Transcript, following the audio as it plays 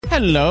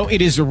Hello,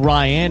 it is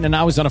Ryan, and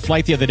I was on a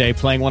flight the other day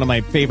playing one of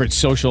my favorite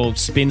social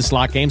spin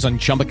slot games on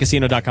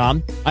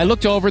ChumbaCasino.com. I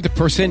looked over at the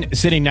person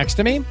sitting next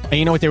to me, and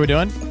you know what they were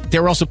doing? They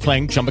were also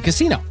playing Chumba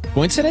Casino.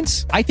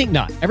 Coincidence? I think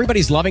not.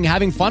 Everybody's loving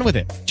having fun with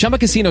it. Chumba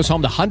Casino is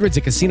home to hundreds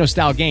of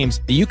casino-style games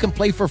that you can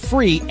play for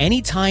free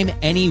anytime,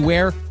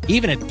 anywhere,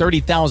 even at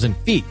 30,000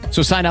 feet.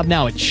 So sign up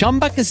now at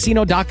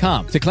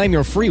ChumbaCasino.com to claim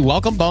your free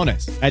welcome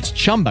bonus. That's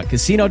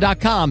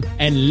ChumbaCasino.com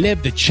and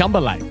live the Chumba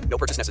life. No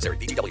purchase necessary.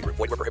 VGW. Void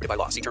where prohibited by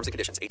law. See terms and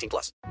conditions.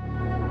 18+.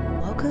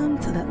 Welcome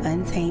to the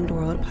Untamed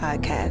World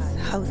podcast,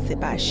 hosted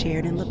by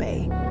Sheridan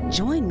LeBay.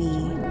 Join me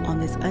on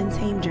this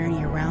untamed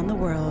journey around the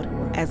world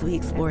as we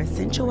explore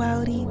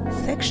sensuality,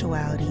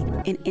 sexuality,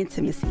 and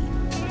intimacy.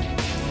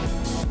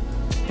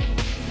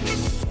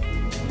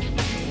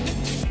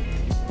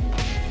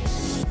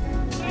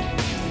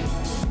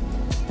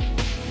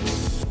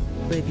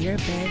 Live your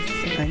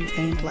best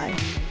untamed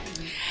life.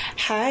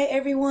 Hi,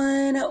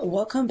 everyone.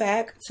 Welcome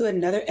back to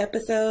another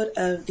episode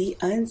of the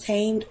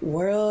Untamed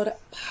World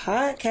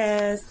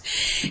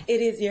podcast.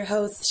 It is your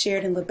host,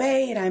 Sheridan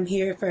LeBay, and I'm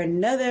here for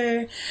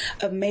another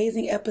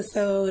amazing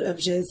episode of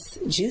just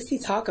juicy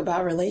talk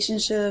about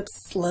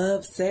relationships,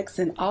 love, sex,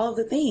 and all of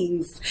the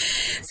things.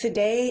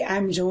 Today,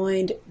 I'm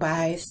joined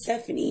by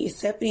Stephanie.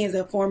 Stephanie is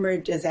a former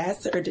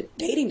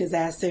dating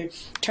disaster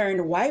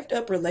turned wiped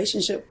up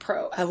relationship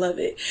pro. I love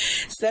it.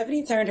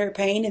 Stephanie turned her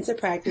pain into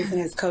practice and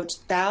has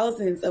coached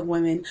thousands of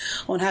women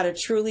on how to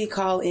truly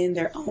call in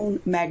their own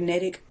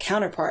magnetic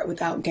counterpart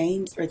without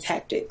games or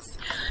tactics.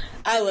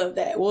 I love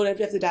that. We'll have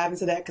to dive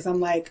into that because I'm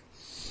like,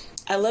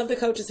 I love the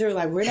coaches who are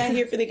like, we're not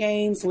here for the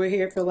games. We're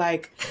here for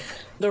like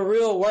the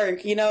real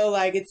work, you know,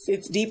 like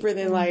it's deeper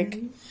than like,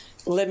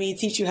 let me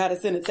teach you how to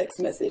send a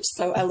text message.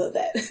 So I love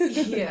that.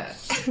 Yeah.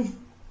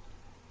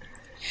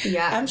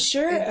 Yeah. I'm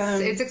sure.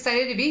 It's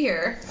excited to be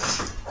here.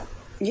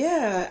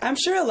 Yeah, I'm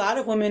sure a lot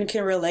of women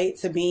can relate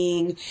to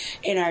being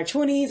in our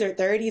 20s or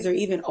 30s or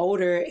even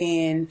older,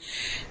 and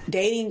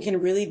dating can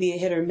really be a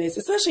hit or miss,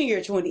 especially in your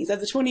 20s.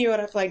 As a 20-year-old,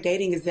 I feel like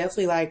dating is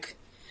definitely like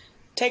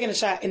taking a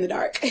shot in the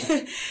dark.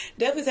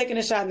 Definitely taking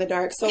a shot in the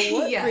dark. So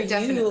what for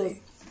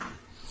definitely.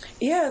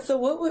 So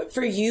what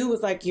for you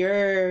was like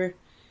your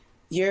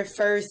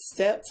first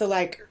step to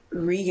like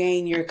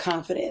regain your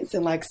confidence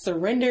and like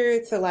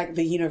surrender to like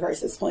the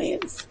universe's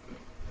plans?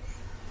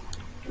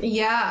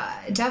 Yeah,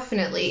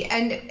 definitely.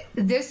 And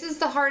this is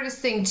the hardest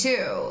thing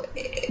too,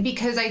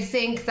 because I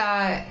think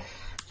that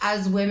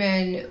as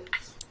women,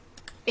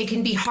 it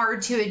can be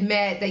hard to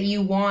admit that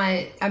you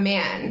want a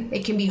man.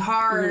 It can be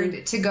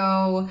hard to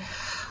go,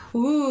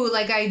 ooh,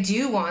 like I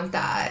do want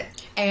that.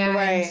 And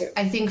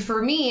I think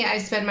for me, I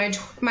spent my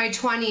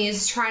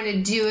 20s trying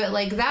to do it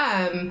like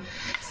them.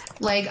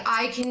 Like,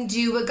 I can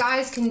do what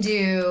guys can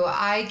do.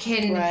 I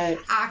can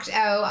act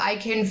out. I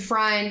can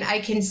front.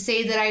 I can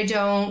say that I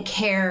don't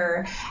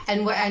care.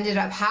 And what ended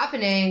up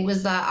happening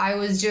was that I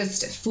was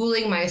just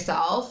fooling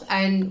myself.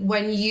 And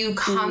when you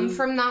come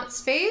from that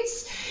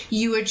space,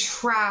 you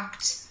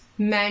attract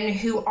men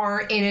who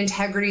aren't in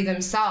integrity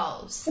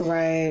themselves.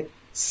 Right.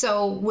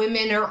 So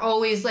women are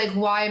always like,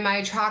 why am I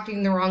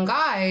attracting the wrong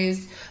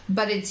guys?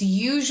 But it's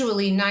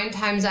usually 9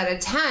 times out of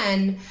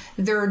 10,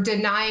 they're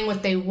denying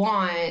what they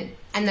want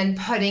and then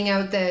putting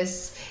out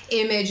this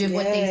image of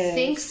what they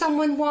think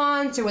someone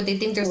wants or what they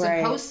think they're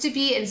supposed to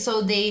be. And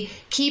so they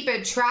keep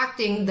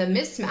attracting the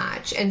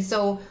mismatch. And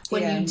so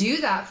when you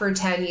do that for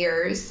 10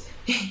 years,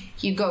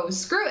 you go,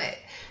 screw it.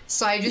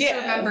 So I just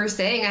remember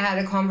saying, I had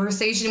a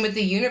conversation with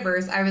the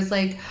universe. I was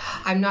like,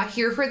 I'm not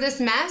here for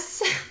this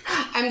mess.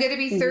 I'm going to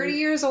be 30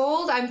 years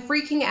old. I'm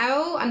freaking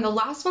out. I'm the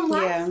last one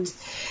left.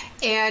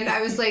 And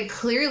I was like,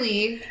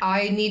 clearly,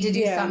 I need to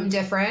do something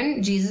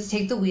different. Jesus,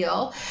 take the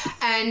wheel.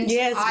 And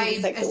I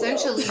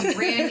essentially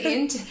ran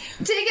into,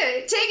 take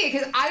it,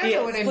 because I don't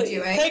know what I'm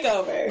doing. Take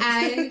over.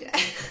 And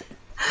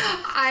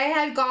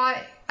I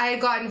had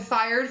gotten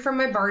fired from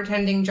my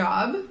bartending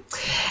job.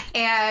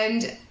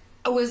 And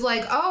I was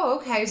like, oh,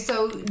 okay,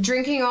 so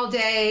drinking all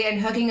day and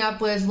hooking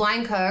up with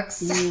line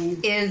cooks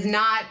is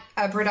not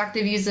a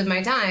productive use of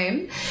my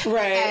time.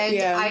 Right.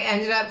 And I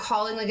ended up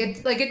calling like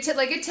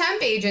a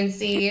temp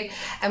agency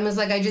and was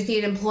like, I just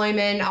need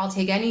employment. I'll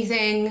take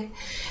anything.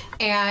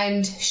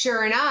 And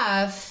sure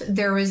enough,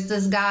 there was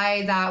this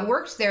guy that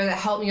worked there that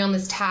helped me on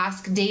this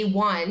task day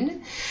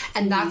one.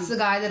 And that's the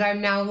guy that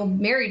I'm now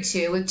married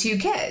to with 2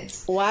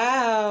 kids.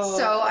 Wow.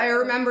 So I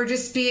remember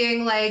just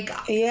being like,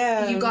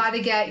 you got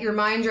to get your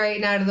mind right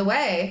and out of the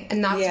way.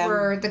 And that's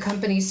where the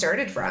company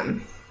started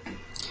from.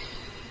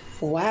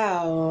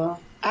 Wow.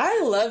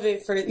 I love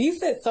it. You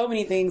said so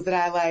many things that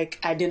I like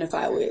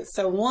identify with.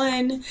 So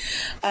one,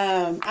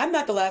 I'm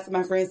not the last of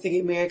my friends to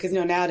get married because,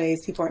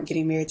 nowadays people aren't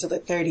getting married till their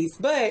 30s.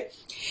 But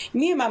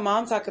me and my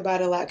mom talk about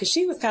it a lot because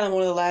she was kind of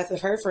one of the last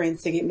of her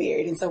friends to get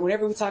married. And so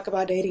whenever we talk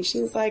about dating, she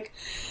was like,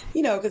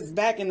 because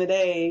back in the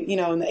day,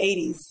 in the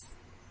 80s,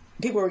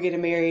 people were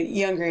getting married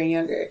younger and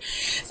younger.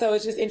 So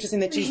it's just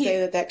interesting that you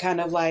say that kind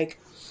of like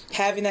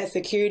having that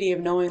security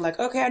of knowing like,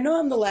 okay, I know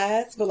I'm the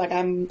last, but like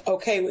I'm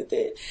okay with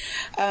it.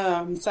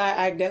 So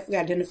I definitely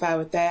identify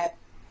with that.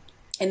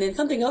 And then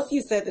something else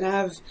you said that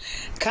I've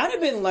kind of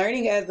been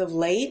learning as of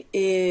late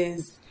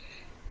is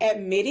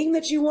admitting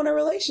that you want a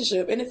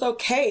relationship. And it's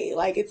okay.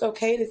 Like, it's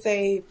okay to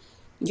say,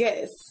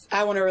 yes,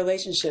 I want a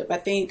relationship. I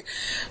think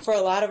for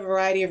a lot of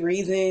variety of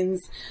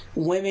reasons,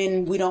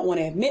 women, we don't want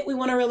to admit we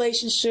want a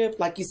relationship.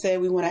 Like you said,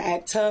 we want to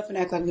act tough and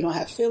act like we don't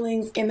have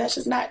feelings. And that's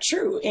just not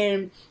true.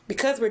 And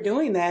because we're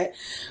doing that,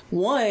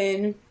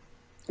 one,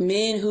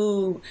 men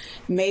who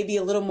may be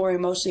a little more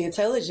emotionally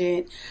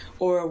intelligent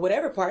or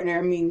whatever partner,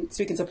 I mean,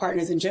 speaking to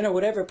partners in general,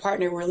 whatever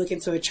partner we're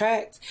looking to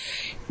attract,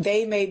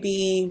 they may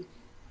be,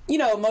 you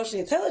know,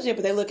 emotionally intelligent,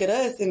 but they look at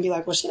us and be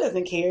like, well, she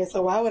doesn't care.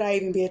 So why would I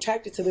even be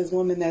attracted to this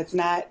woman that's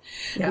not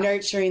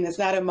nurturing, that's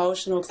not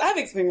emotional? Because I've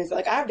experienced it.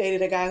 Like, I've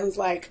dated a guy who's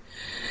like,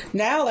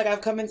 now, like,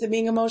 I've come into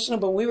being emotional,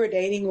 but when we were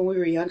dating when we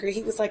were younger,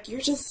 he was like,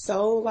 you're just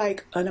so,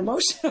 like,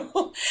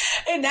 unemotional.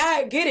 And now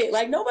I get it.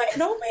 Like, no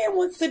man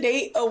wants to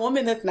date a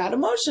woman that's not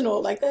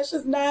emotional. Like, that's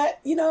just not,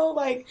 you know,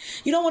 like,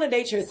 you don't want to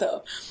date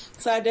yourself.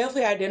 So I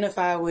definitely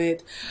identify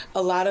with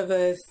a lot of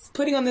us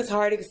putting on this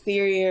hard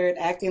exterior and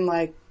acting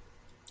like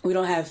we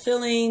don't have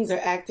feelings, or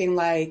acting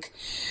like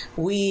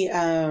we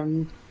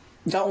don't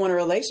want a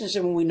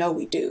relationship when we know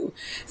we do.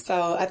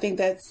 So I think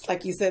that's,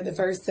 like you said, the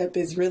first step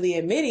is really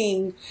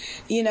admitting,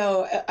 you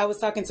know, I was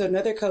talking to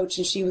another coach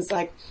and she was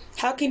like,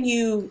 how can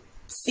you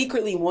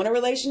secretly want a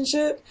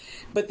relationship,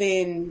 but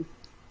then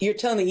you're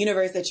telling the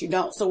universe that you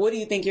don't? So what do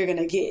you think you're going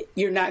to get?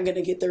 You're not going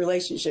to get the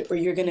relationship, or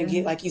you're going to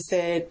get, like you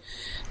said,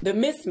 the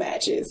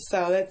mismatches.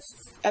 So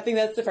I think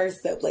that's the first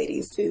step,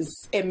 ladies,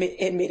 is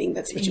admitting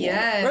that's what you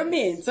want. Or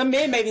men. Some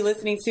men may be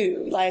listening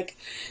too. Like,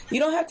 you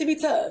don't have to be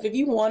tough. If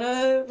you want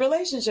a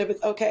relationship,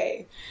 it's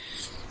okay.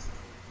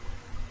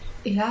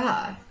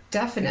 Yeah,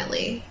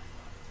 definitely.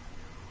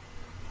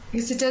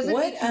 Because it doesn't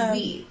make you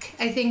weak.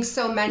 I think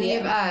so many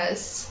of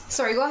us...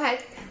 Sorry, go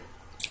ahead.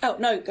 Oh,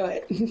 no, go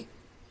ahead.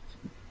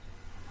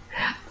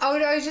 Oh,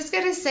 no, I was just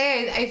going to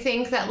say, I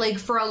think that, like,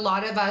 for a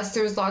lot of us,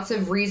 there's lots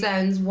of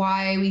reasons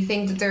why we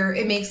think that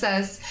it makes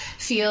us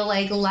feel,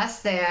 like,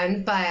 less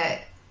than.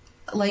 But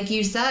like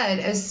you said,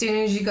 as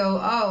soon as you go,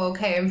 oh,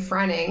 okay, I'm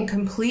fronting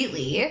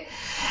completely,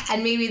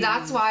 and maybe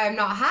that's why I'm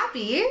not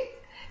happy,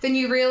 then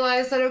you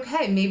realize that,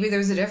 okay, maybe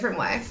there's a different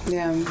way.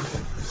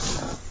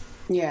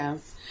 Yeah.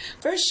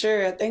 For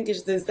sure. I think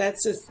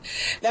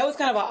that was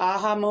kind of an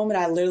aha moment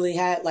I literally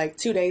had like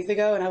 2 days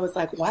ago. And I was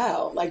like,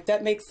 wow, like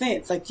that makes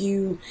sense. Like,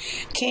 you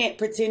can't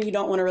pretend you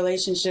don't want a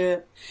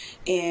relationship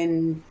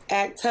and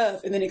act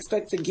tough and then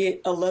expect to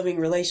get a loving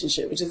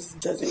relationship. It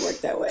just doesn't work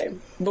that way.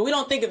 But we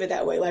don't think of it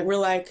that way. Like, we're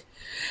like,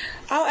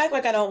 I'll act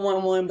like I don't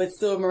want one, but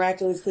still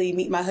miraculously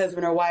meet my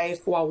husband or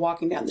wife while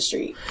walking down the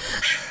street.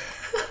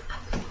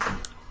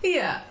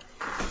 Yeah.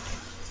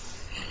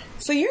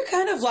 So you're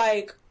kind of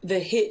like the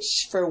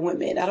Hitch for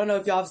women. I don't know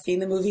if y'all have seen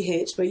the movie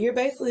Hitch, but you're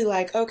basically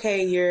like,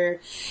 okay, you're,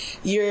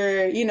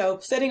 you know,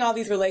 setting all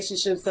these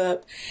relationships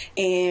up,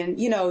 and,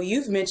 you know,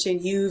 you've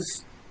mentioned you've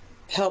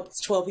helped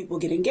 12 people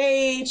get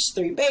engaged,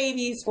 3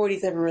 babies,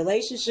 47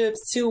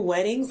 relationships, 2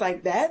 weddings.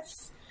 Like,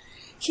 that's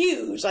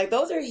huge. Like,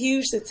 those are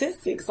huge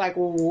statistics. Like,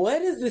 well,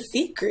 what is the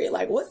secret?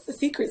 Like, what's the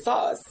secret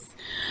sauce?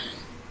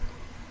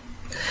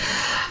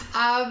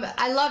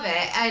 I love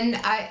it. And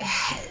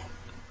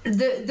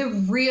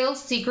the real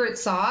secret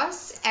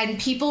sauce, and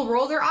people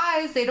roll their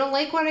eyes, they don't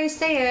like when I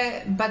say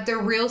it, but the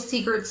real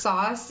secret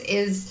sauce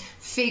is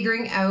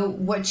figuring out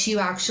what you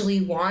actually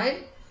want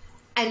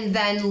and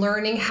then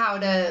learning how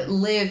to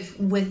live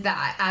with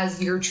that as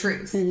your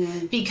truth.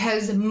 Mm-hmm.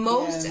 Because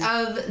most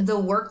of the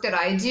work that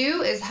I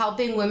do is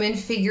helping women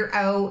figure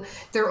out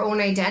their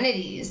own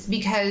identities,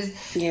 because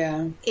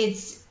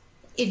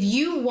if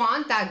you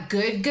want that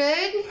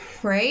good,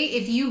 right?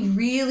 If you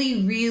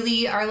really,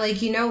 really are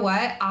like, you know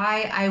what,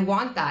 I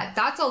want that.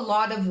 That's a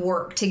lot of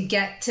work to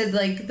get to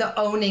like the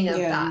owning of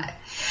that.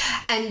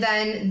 And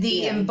then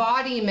the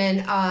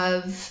embodiment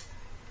of,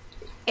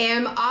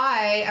 am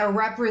I a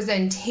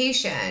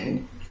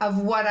representation of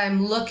what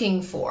I'm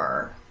looking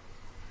for?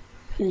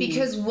 Mm-hmm.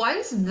 Because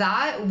once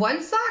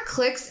that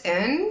clicks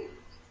in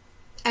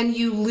and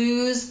you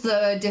lose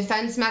the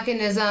defense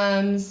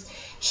mechanisms,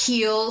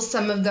 heal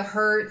some of the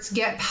hurts,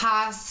 get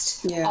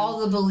past all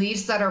the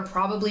beliefs that are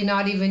probably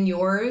not even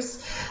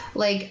yours.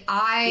 Like,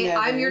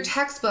 I'm your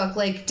textbook,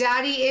 like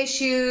daddy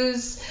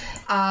issues,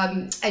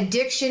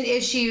 addiction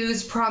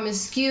issues,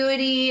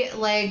 promiscuity.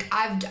 Like,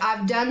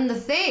 I've done the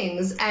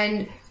things.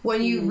 And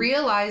when you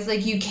realize,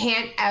 like, you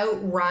can't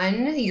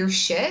outrun your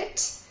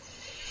shit.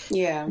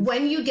 Yeah.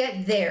 When you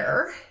get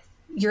there,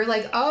 you're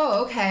like,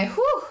 oh, okay,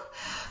 whew.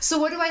 So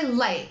what do I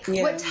like?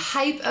 Yeah. What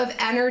type of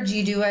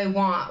energy do I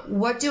want?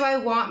 What do I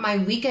want my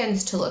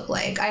weekends to look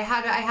like? I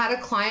had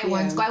a client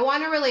once go, I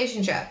want a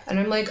relationship. And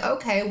I'm like,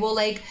 okay, well,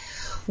 like,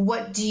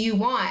 what do you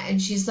want?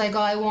 And she's like, oh,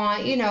 I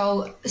want, you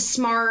know,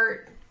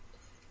 smart,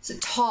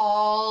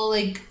 tall,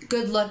 like,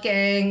 good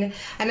looking.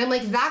 And I'm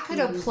like, that could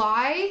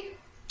apply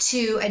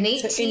to an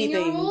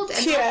 18-year-old,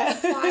 and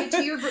that could apply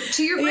to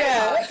your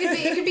grandma. It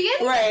could be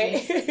anything.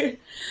 Right.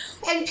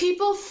 And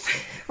people,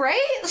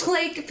 right?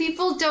 Like,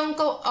 people don't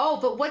go, oh,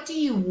 but what do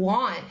you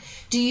want?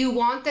 Do you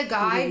want the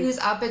guy who's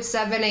up at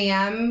 7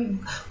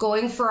 a.m.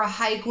 going for a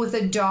hike with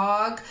a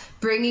dog,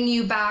 bringing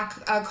you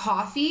back a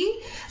coffee?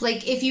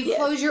 Like, if you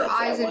close your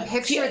eyes and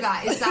picture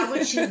that, is that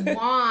what you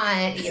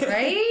want,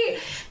 right?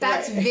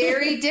 That's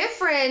very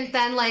different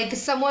than, like,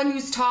 someone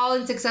who's tall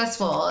and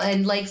successful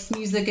and likes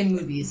music and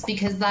movies,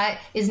 because that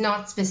is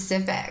not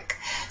specific.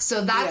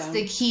 So that's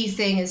the key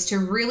thing, is to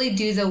really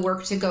do the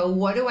work to go,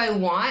 what do I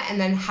want? And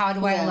then how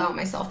do I allow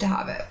myself to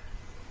have it?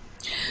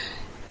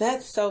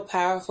 That's so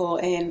powerful.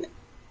 And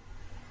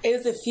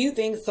there's a few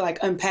things to like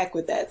unpack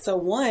with that. So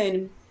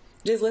one,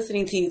 just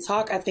listening to you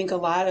talk, I think a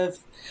lot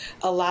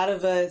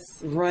of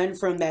us run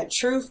from that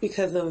truth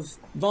because of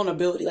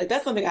vulnerability. Like,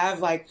 that's something I've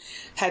like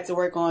had to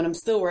work on. I'm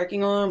still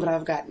working on, but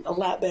I've gotten a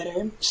lot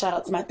better. Shout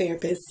out to my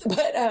therapist.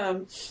 But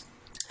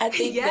I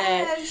think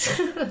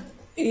that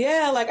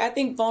like, I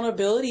think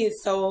vulnerability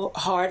is so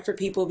hard for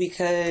people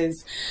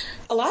because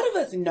a lot of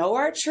us know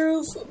our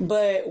truth,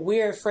 but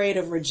we're afraid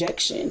of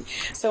rejection.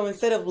 So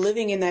instead of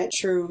living in that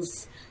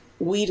truth,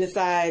 we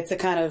decide to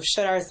kind of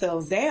shut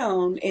ourselves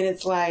down. And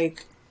it's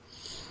like,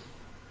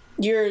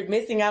 you're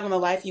missing out on the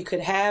life you could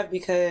have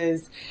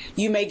because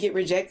you may get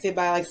rejected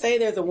by, like, say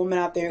there's a woman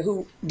out there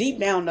who deep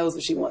down knows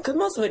what she wants.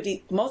 Because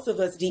most of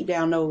us deep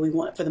down know what we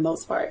want for the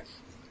most part.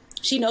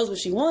 She knows what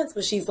she wants,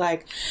 but she's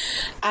like,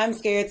 I'm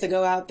scared to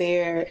go out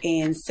there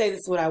and say this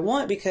is what I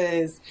want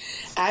because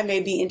I may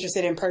be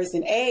interested in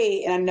person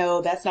A and I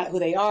know that's not who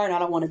they are and I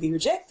don't want to be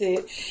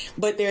rejected.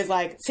 But there's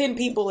like 10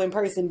 people in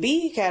person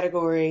B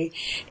category.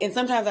 And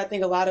sometimes I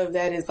think a lot of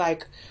that is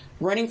like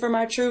running from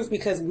our truth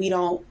because we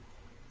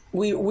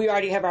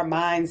already have our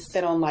minds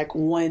set on like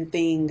one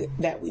thing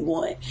that we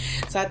want.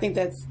 So I think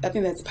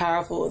that's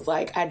powerful. It's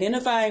like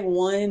identifying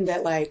one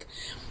that, like,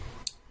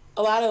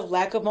 a lot of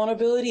lack of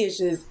vulnerability is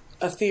just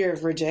a fear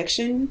of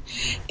rejection.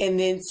 And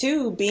then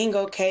two, being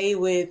okay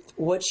with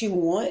what you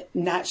want,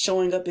 not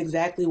showing up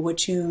exactly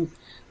what you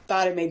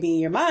thought it may be in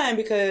your mind.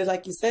 Because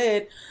like you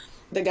said,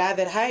 the guy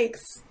that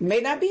hikes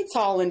may not be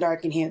tall and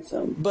dark and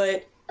handsome,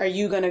 but are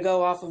you going to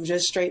go off of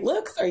just straight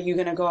looks? Are you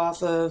going to go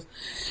off of,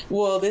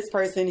 well, this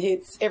person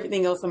hits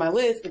everything else on my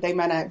list, but they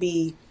might not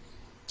be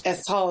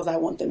as tall as I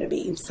want them to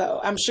be. So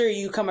I'm sure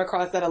you come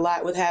across that a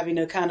lot with having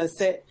to kind of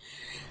set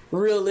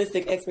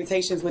realistic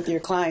expectations with your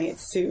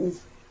clients too.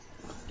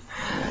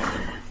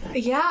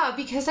 Yeah,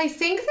 because I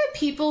think that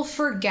people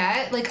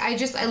forget, like,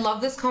 I love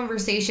this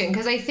conversation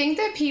because I think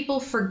that people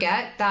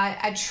forget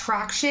that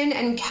attraction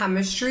and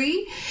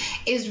chemistry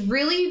is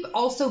really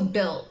also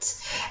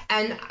built.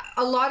 And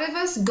a lot of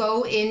us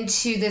go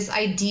into this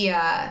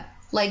idea,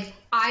 like,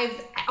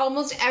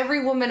 almost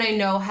every woman I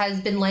know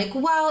has been like,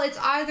 well, it's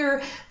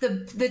either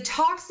the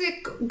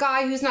toxic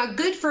guy who's not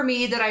good for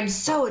me that I'm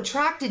so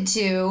attracted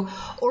to,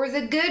 or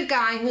the good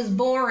guy who's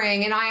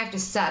boring and I have to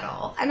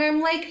settle. And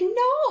I'm like,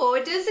 no,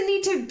 it doesn't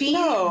need to be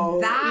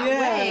that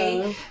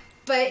way.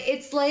 But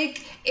it's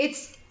like,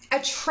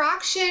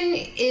 attraction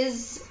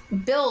is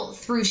built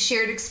through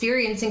shared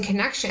experience and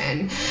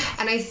connection.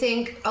 And I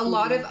think a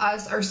lot of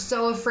us are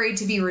so afraid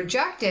to be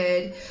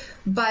rejected.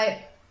 But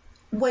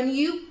when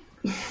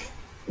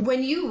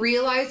you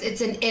realize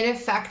it's an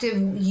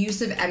ineffective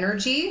use of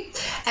energy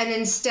and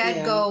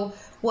instead go,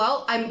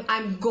 well,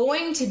 I'm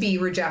going to be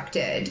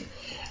rejected.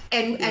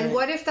 And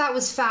what if that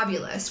was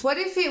fabulous? What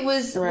if it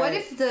was, what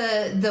if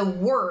the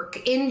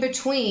work in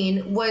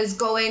between was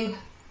going,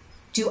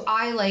 do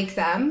I like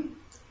them?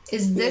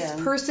 Is this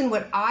person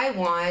what I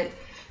want?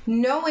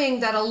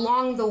 Knowing that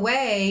along the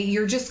way,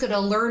 you're just going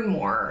to learn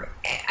more.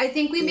 I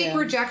think we make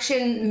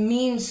rejection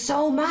mean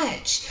so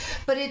much,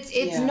 but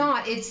it's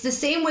not. It's the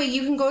same way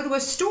you can go to a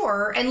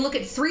store and look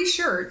at 3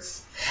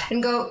 shirts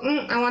and go,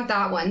 I want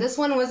that one. This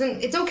one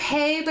wasn't, it's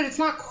okay, but it's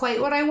not quite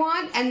what I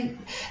want. And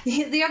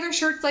the other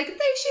shirt's like, she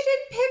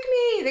didn't pick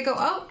me. They go,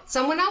 oh,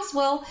 someone else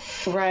will.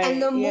 Right.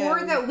 And the more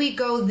that we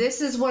go,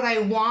 this is what I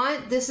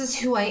want. This is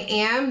who I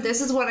am. This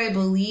is what I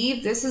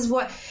believe. This is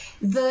what...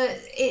 the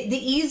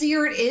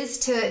easier it is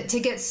to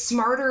get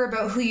smarter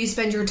about who you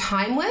spend your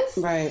time with,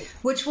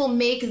 which will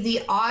make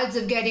the odds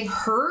of getting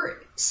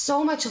hurt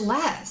so much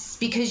less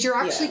because you're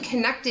actually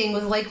connecting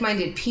with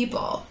like-minded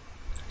people.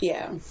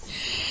 Yeah.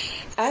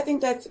 I think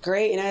that's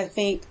great. And I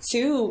think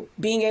too,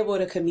 being able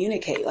to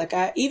communicate, like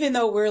even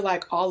though we're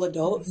like all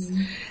adults,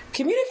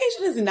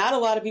 communication is not a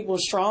lot of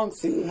people's strong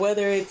suit,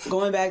 whether it's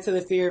going back to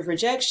the fear of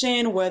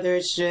rejection, whether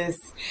it's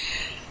just,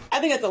 I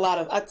think that's a lot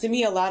of, to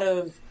me, a lot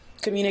of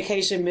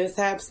communication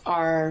mishaps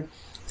are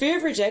fear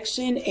of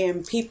rejection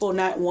and people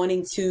not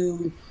wanting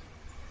to,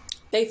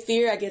 they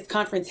fear, I guess,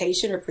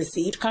 confrontation or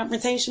perceived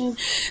confrontation.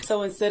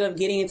 So instead of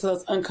getting into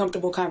those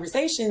uncomfortable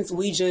conversations,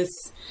 we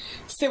just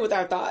sit with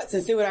our thoughts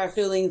and sit with our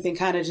feelings and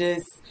kind of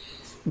just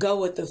go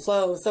with the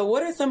flow. So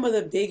what are some of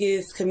the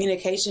biggest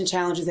communication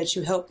challenges that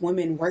you help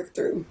women work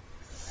through?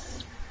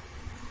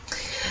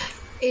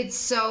 It's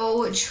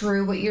so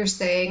true what you're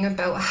saying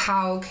about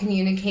how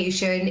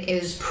communication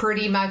is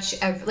pretty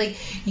much like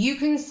you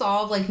can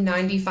solve like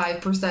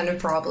 95% of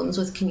problems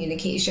with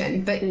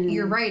communication, but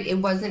you're right, it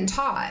wasn't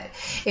taught.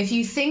 If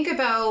you think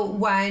about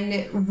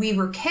when we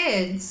were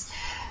kids,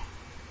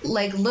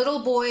 like little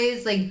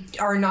boys like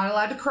are not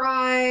allowed to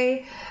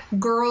cry.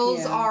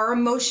 Girls are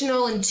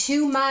emotional and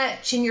too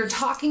much, and you're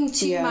talking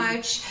too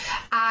much.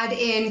 Add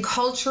in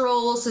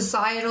cultural,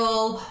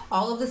 societal,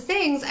 all of the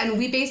things, and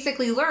we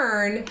basically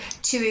learn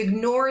to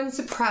ignore and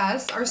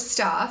suppress our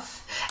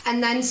stuff,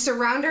 and then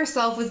surround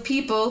ourselves with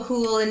people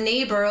who will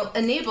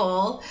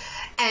enable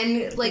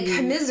and like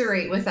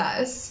commiserate with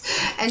us.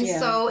 And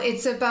so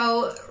it's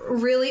about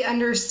really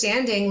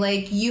understanding,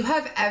 like, you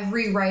have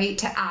every right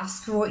to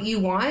ask for what you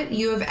want.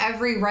 You have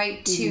every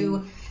right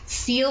to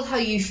feel how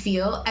you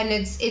feel, and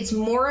it's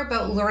more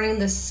about learning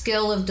the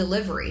skill of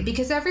delivery,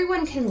 because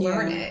everyone can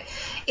learn it.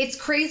 It's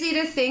crazy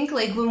to think,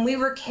 like, when we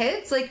were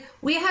kids, like,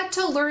 we had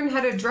to learn how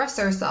to dress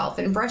ourselves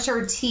and brush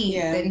our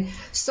teeth, and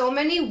so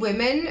many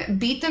women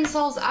beat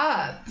themselves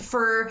up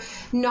for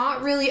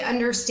not really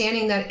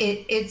understanding that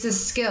it's a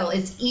skill.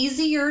 It's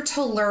easier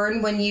to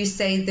learn when you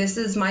say, this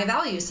is my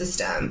value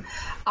system.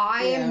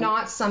 I am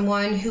not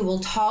someone who will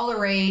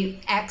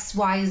tolerate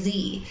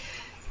XYZ.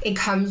 It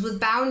comes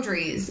with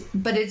boundaries,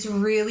 but it's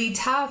really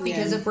tough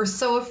because if we're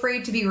so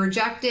afraid to be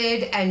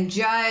rejected and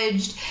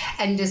judged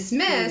and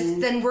dismissed,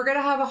 then we're going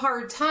to have a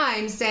hard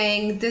time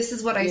saying, this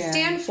is what I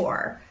stand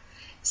for.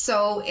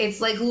 So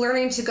it's like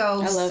learning to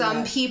go,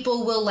 some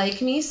people will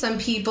like me, some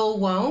people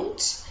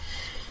won't.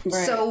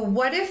 Right. So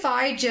what if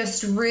I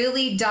just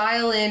really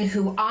dial in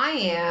who I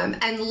am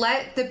and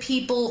let the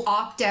people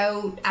opt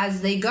out as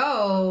they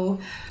go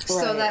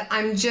so that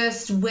I'm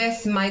just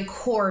with my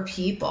core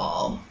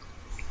people?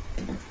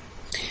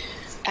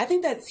 I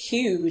think that's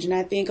huge, and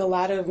I think a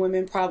lot of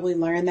women probably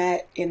learn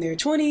that in their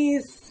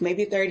 20s,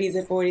 maybe 30s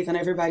and 40s, and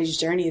everybody's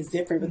journey is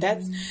different, but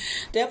that's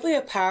definitely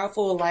a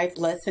powerful life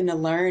lesson to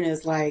learn,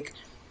 is like,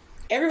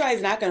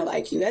 everybody's not going to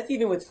like you. That's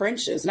even with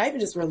friendships, not even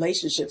just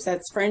relationships.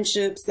 That's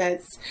friendships,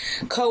 that's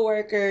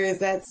coworkers,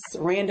 that's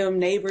random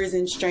neighbors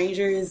and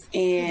strangers,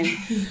 and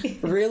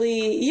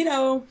really,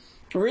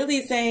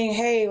 really saying,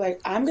 hey, like,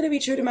 I'm going to be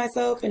true to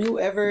myself, and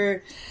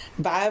whoever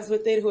vibes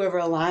with it, whoever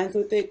aligns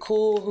with it,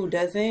 cool. Who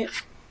doesn't,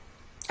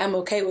 I'm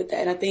okay with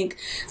that. And I think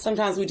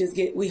sometimes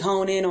we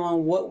hone in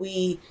on what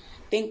we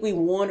think we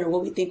want or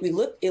what we think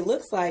it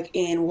looks like,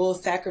 and we'll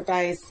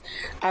sacrifice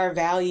our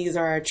values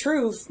or our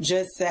truth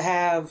just to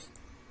have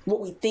what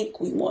we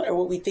think we want or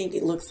what we think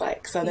it looks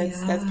like. So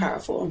that's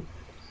powerful.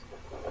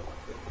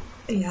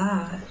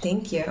 Yeah,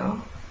 thank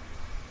you.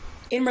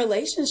 In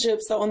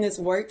relationships, so on this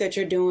work that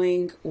you're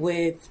doing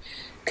with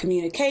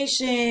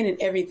communication and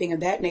everything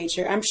of that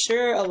nature, I'm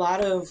sure a lot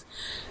of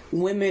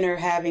women are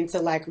having to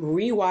like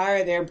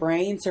rewire their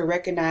brain to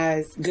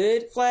recognize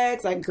good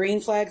flags, like green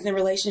flags in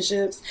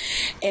relationships,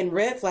 and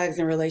red flags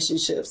in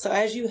relationships. So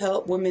as you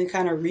help women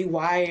kind of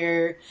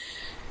rewire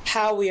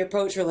how we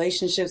approach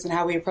relationships and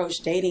how we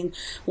approach dating,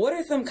 what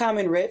are some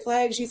common red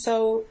flags you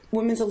tell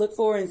women to look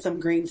for and some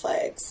green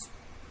flags?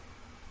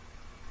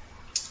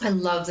 I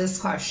love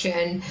this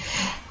question.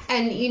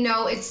 And,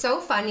 it's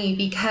so funny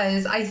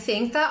because I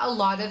think that a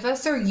lot of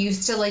us are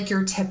used to like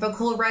your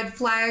typical red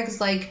flags,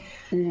 like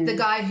the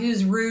guy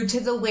who's rude to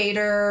the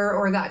waiter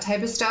or that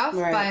type of stuff.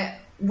 Right.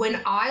 But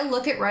when I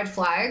look at red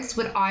flags,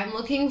 what I'm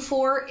looking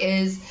for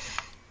is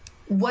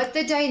what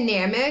the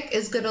dynamic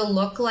is going to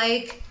look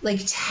like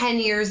 10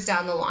 years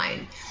down the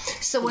line.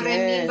 So what I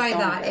mean by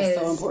that is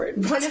so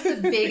one of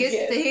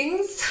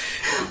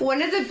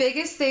the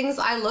biggest things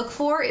I look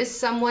for is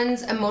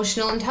someone's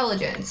emotional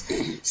intelligence.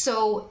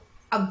 So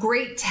a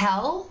great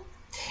tell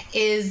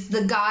is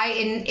the guy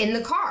in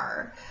the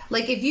car.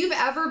 Like, if you've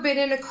ever been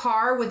in a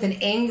car with an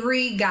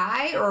angry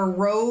guy or a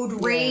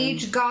road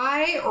rage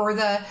guy, or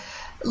not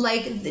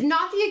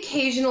the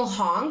occasional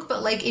honk,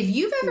 but like if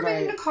you've ever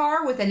been in a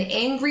car with an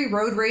angry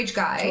road rage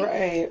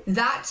guy,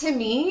 that to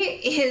me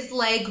is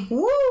like,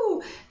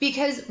 woo,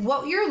 because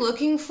what you're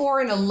looking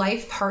for in a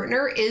life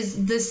partner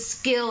is the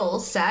skill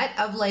set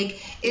of like,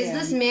 is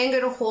this man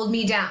going to hold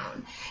me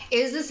down?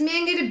 Is this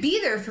man going to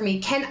be there for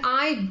me? Can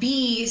I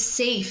be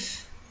safe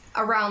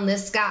around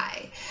this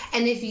guy?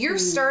 And if you're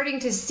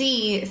starting to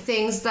see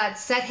things that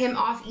set him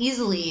off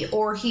easily,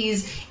 or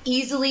he's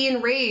easily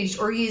enraged,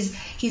 or he's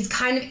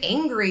kind of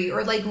angry,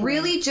 or like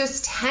really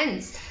just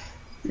tense,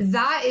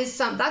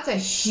 that's a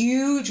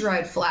huge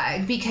red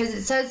flag, because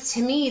it says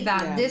to me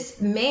that this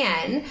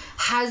man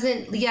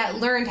hasn't yet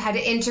learned how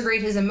to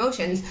integrate his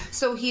emotions.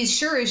 So he's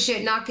sure as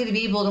shit not going to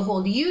be able to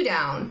hold you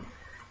down.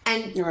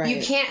 And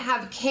you can't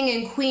have king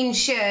and queen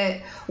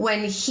shit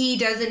when he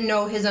doesn't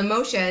know his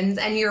emotions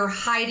and you're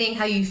hiding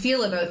how you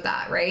feel about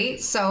that,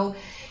 right? So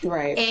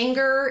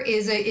anger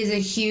is a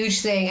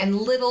huge thing, and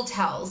little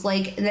tells,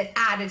 like the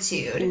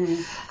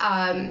attitude.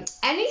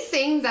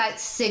 Anything that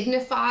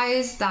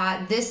signifies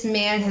that this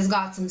man has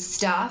got some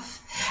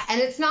stuff. And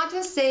it's not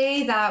to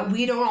say that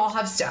we don't all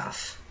have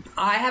stuff.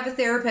 I have a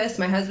therapist.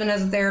 My husband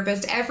has a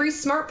therapist. Every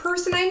smart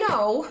person I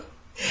know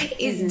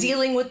is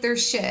dealing with their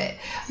shit.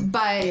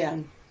 But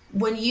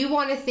when you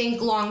want to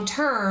think long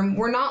term,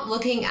 we're not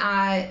looking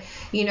at,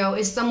 you know,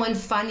 is someone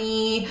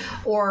funny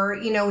or,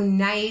 you know,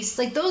 nice?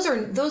 Like those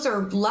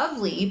are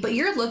lovely, but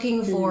you're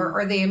looking for,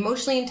 are they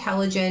emotionally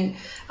intelligent?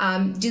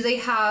 Do they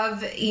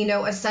have, you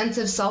know, a sense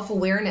of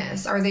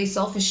self-awareness? Are they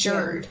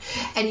self-assured?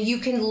 And you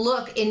can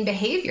look in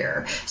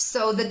behavior.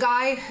 So the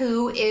guy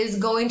who is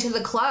going to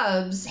the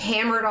clubs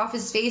hammered off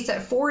his face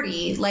at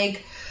 40,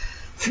 like,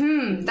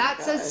 that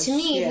says to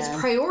me his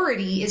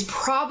priority is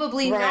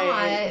probably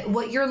not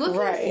what you're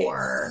looking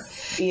for.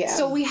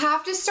 So we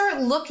have to start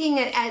looking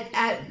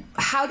at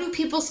how do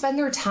people spend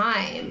their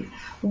time?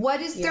 What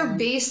is their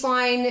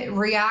baseline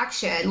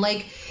reaction?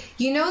 Like,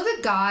 you know,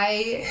 the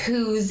guy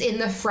who's in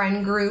the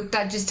friend group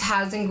that just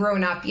hasn't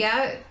grown up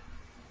yet?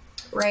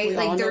 Right?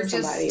 Like they're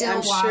just still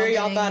I'm sure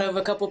y'all thought of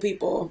a couple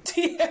people.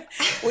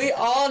 We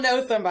all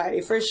know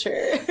somebody for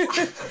sure.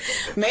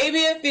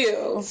 Maybe a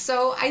few.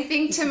 So I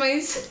think to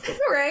myself,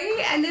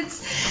 right? And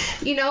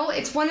it's, you know,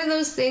 it's one of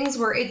those things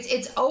where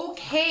it's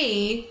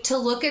okay to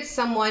look at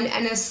someone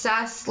and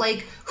assess,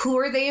 like, who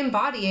are they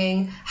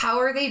embodying? How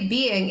are they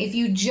being? If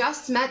you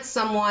just met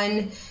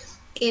someone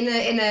in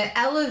an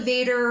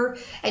elevator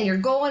and you're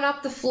going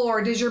up the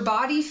floor, does your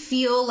body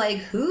feel like,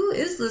 who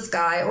is this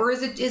guy? Or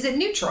is it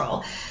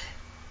neutral?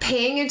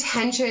 Paying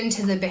attention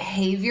to the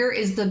behavior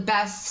is the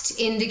best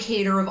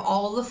indicator of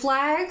all the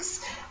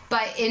flags.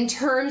 But in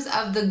terms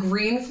of the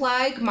green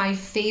flag, my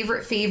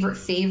favorite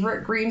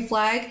green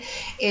flag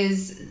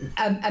is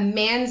a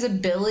man's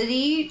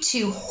ability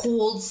to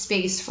hold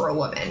space for a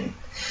woman.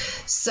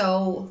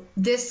 So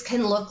this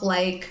can look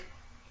like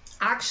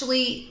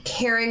actually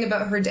caring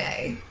about her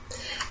day,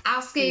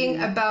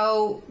 asking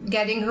about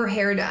getting her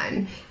hair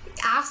done,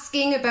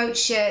 asking about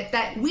shit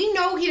that we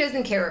know he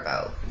doesn't care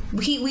about.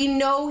 We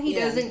know he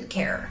doesn't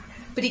care,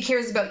 but he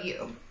cares about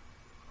you.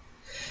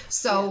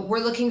 So we're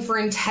looking for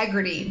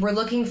integrity. We're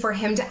looking for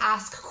him to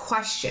ask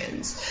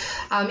questions.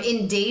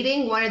 In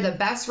dating, one of the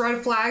best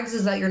red flags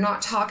is that you're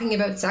not talking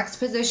about sex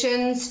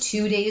positions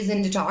 2 days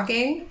into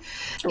talking.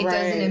 It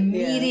doesn't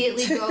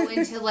immediately go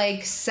into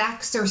like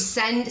sex or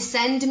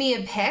send me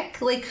a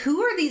pic. Like,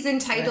 who are these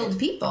entitled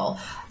people?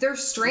 They're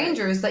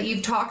strangers that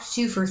you've talked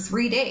to for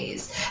 3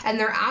 days, and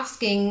they're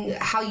asking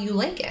how you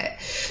like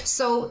it.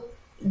 So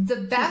the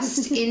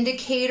best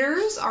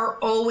indicators are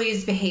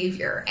always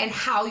behavior and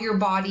how your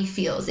body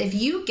feels. If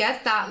you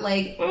get that,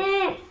 like,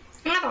 I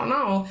don't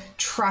know,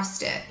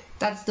 trust it.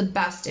 That's the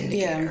best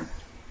indicator.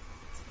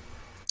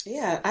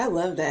 Yeah, I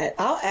love that.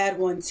 I'll add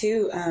one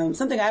too.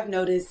 Something I've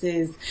noticed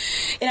is,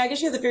 and I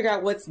guess you have to figure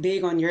out what's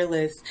big on your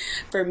list.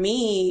 For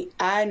me,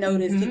 I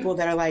notice people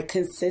that are like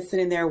consistent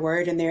in their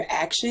word and their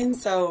action.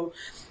 So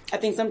I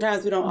think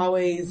sometimes we don't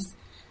always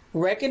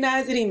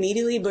recognize it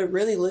immediately, but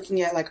really looking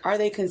at, like, are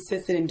they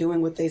consistent in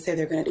doing what they say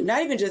they're going to do?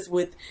 Not even just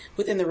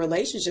within the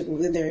relationship,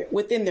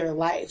 within their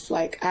life.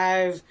 Like,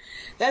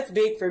 that's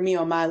big for me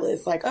on my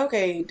list. Like,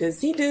 okay,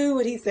 does he do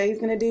what he says he's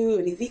going to do?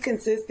 And is he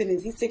consistent?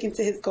 Is he sticking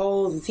to his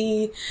goals? Is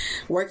he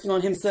working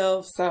on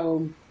himself?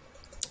 So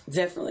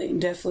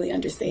definitely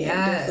understand.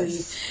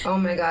 Yes. Oh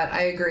my God,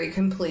 I agree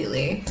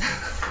completely.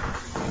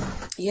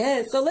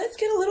 Yeah, so let's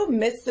get a little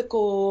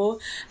mystical.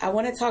 I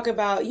want to talk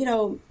about,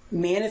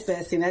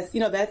 manifesting.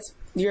 That's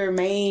your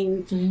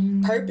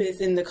main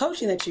purpose in the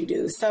coaching that you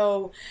do.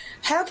 So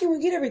how can we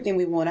get everything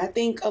we want? I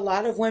think a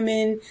lot of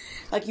women,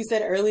 like you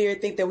said earlier,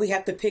 think that we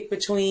have to pick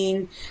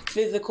between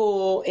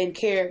physical and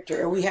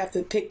character, or we have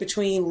to pick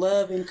between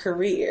love and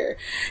career.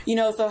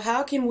 So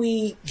how can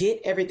we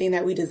get everything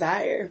that we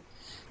desire?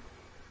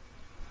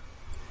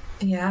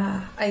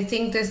 Yeah, I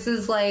think this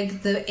is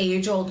like the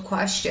age-old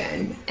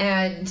question.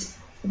 And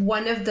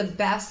one of the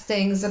best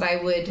things that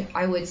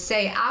I would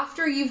say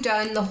after you've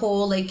done the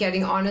whole, like,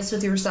 getting honest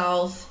with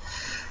yourself,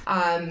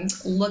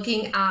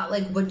 looking at,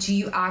 like, what do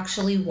you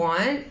actually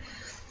want?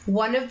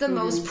 One of the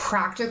most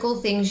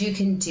practical things you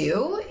can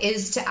do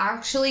is to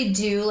actually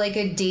do, like,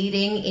 a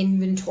dating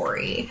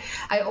inventory.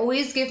 I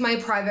always give my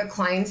private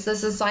clients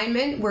this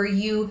assignment where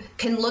you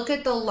can look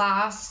at the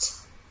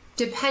last,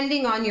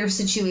 depending on your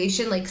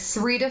situation, like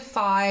 3 to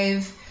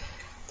 5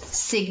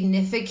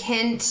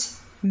 significant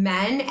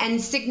men.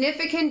 And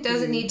significant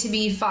doesn't need to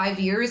be 5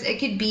 years. It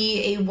could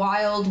be a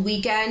wild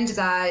weekend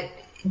that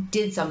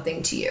did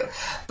something to you,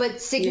 but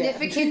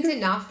significant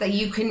enough that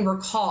you can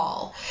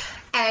recall.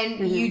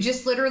 And you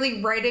just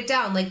literally write it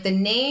down, like the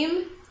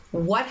name,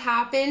 what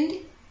happened,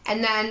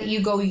 and then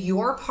you go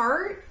your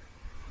part,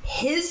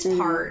 his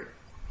part,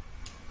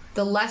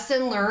 the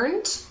lesson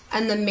learned,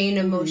 and the main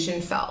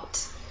emotion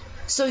felt.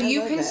 So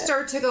you can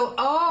start to go,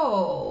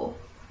 oh,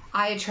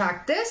 I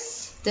attract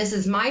this. This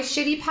is my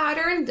shitty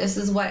pattern. This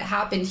is what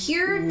happened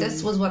here.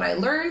 This was what I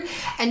learned.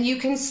 And you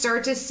can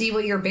start to see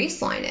what your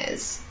baseline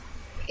is.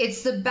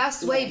 It's the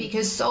best way,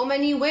 because so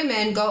many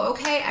women go,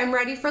 okay, I'm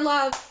ready for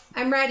love.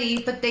 I'm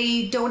ready. But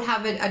they don't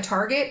have a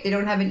target. They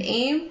don't have an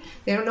aim.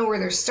 They don't know where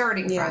they're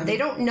starting from. They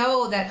don't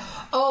know that,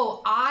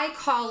 oh, I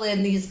call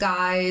in these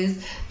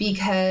guys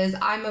because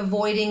I'm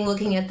avoiding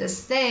looking at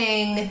this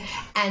thing,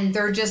 and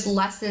they're just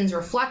lessons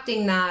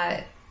reflecting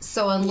that.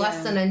 So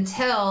unless and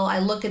until I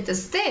look at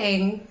this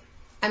thing,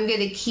 I'm going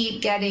to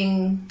keep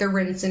getting the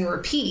rinse and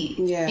repeat.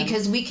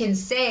 Because we can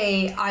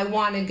say, I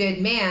want a good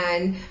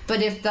man,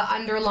 but if the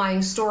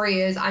underlying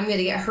story is, I'm going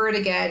to get hurt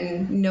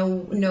again,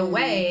 no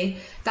way,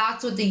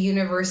 that's what the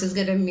universe is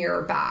going to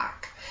mirror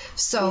back.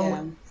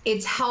 So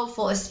it's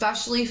helpful,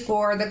 especially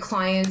for the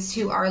clients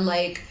who are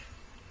like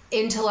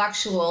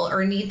intellectual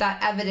or need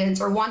that evidence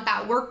or want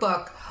that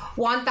workbook,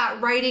 want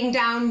that writing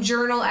down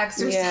journal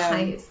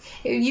exercise.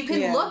 You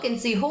can look and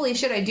see, holy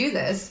shit, I do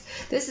this.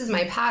 This is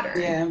my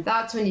pattern.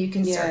 That's when you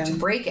can start to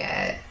break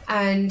it.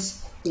 And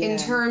in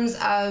terms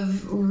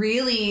of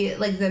really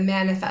like the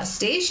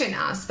manifestation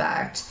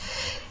aspect,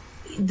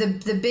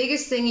 the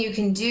biggest thing you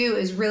can do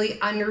is really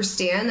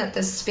understand that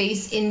the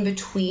space in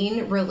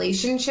between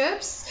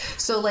relationships,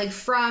 so like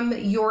from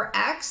your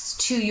ex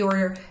to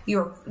your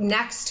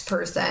next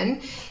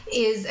person,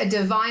 is a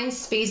divine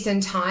space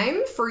and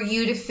time for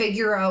you to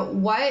figure out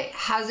what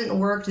hasn't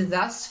worked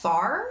thus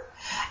far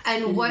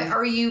and what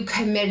are you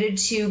committed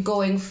to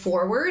going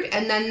forward.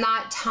 And then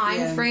that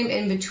time frame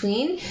in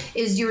between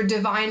is your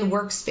divine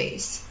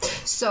workspace.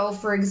 So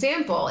for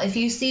example, if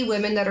you see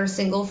women that are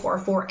single for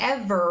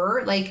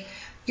forever, like,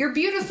 you're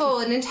beautiful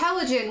and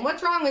intelligent,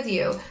 what's wrong with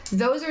you?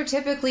 Those are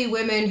typically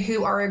women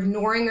who are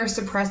ignoring or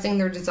suppressing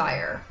their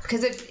desire,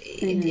 because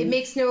it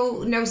makes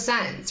no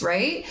sense,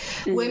 right?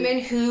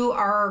 Women who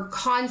are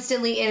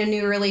constantly in a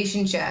new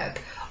relationship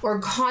or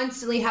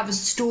constantly have a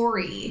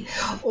story,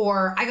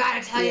 or I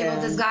gotta tell you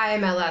about this guy I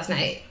met last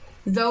night.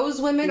 Those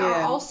women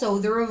are also,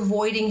 they're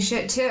avoiding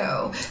shit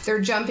too.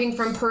 They're jumping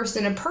from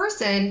person to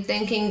person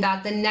thinking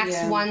that the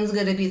next one's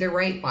going to be the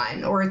right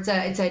one, or it's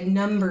a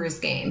numbers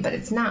game, but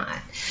it's not.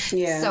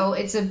 So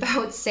it's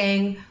about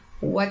saying,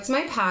 what's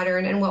my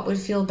pattern and what would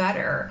feel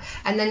better?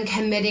 And then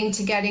committing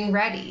to getting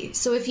ready.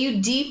 So if you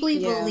deeply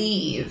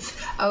believe,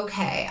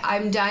 okay,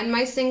 I'm done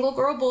my single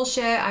girl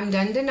bullshit, I'm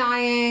done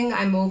denying,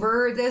 I'm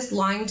over this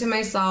lying to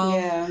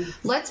myself,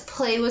 let's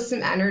play with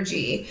some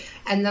energy.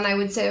 And then I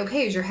would say,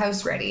 okay, is your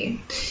house ready?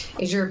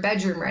 Is your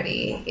bedroom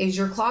ready? Is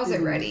your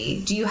closet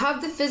ready? Do you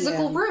have the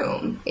physical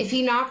room? If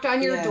he knocked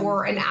on your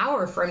door an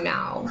hour from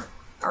now,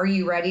 are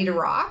you ready to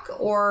rock?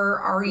 Or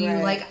are you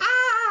like,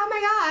 oh my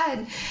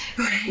God.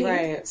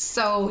 Right.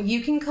 So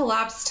you can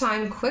collapse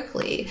time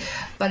quickly,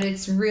 but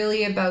it's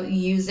really about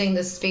using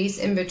the space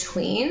in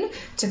between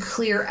to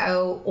clear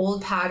out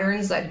old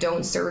patterns that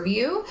don't serve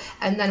you,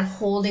 and then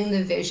holding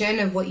the vision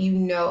of what you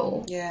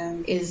know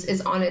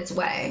is on its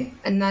way.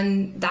 And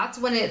then that's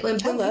when when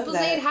people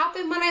say it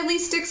happened when I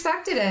least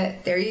expected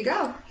it. There you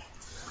go.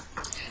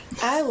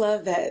 I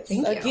love that.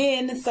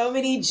 Again, so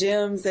many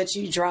gems that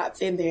you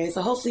dropped in there.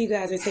 So hopefully you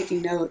guys are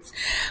taking notes.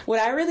 What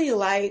I really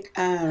like,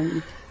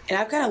 and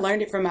I've kind of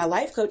learned it from my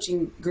life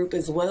coaching group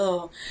as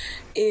well,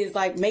 is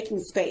like making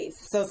space.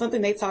 So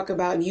something they talk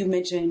about, and you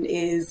mentioned,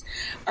 is,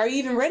 are you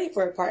even ready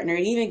for a partner?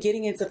 And even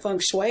getting into feng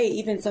shui,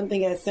 even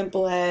something as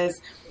simple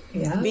as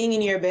being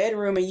in your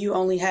bedroom and you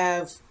only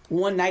have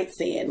one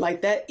nightstand.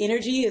 Like, that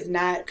energy is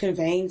not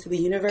conveying to the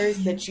universe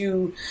that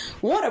you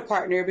want a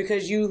partner,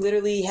 because you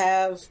literally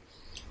have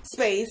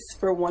space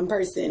for one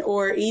person.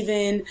 Or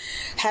even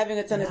having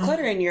a ton of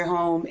clutter in your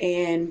home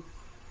and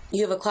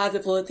you have a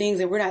closet full of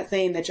things, and we're not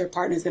saying that your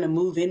partner is going to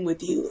move in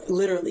with you,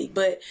 literally,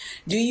 but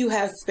do you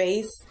have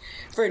space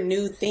for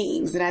new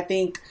things? And I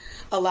think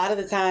a lot of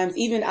the times,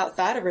 even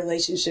outside of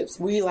relationships,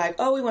 we like,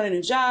 oh, we want a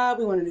new job,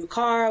 we want a new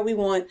car, we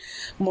want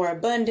more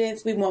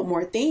abundance, we want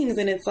more things.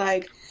 And it's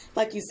like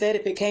you said,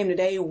 if it came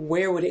today,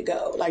 where would it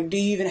go? Like, do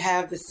you even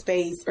have the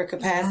space or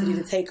capacity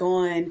to take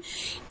on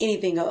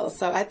anything else?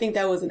 So I think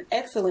that was an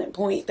excellent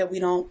point that we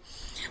don't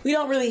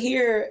really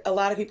hear a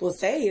lot of people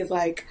say, is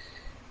like,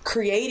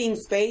 creating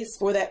space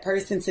for that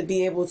person to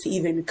be able to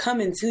even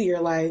come into your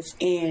life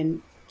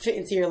and fit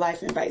into your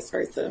life, and vice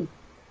versa.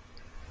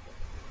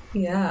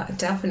 Yeah,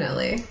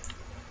 definitely.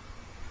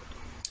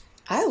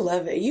 I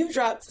love it. You've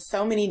dropped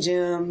so many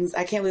gems.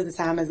 I can't believe the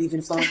time has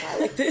even flown by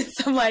like this.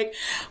 I'm like,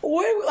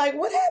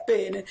 what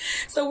happened?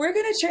 So we're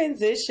going to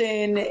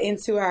transition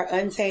into our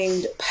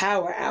Untamed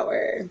Power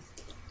Hour.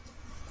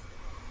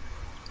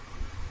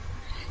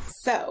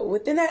 So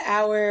within that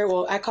hour,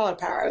 well, I call it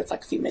power hour, it's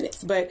like a few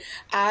minutes, but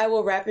I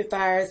will rapid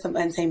fire some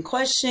untamed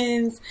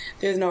questions.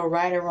 There's no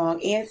right or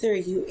wrong answer.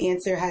 You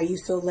answer how you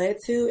feel led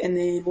to, and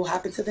then we'll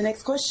hop into the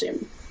next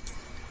question.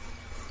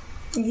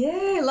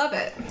 Yay, love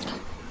it.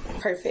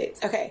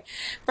 Perfect. Okay.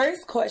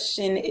 First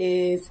question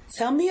is,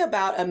 tell me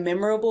about a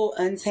memorable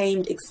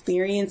untamed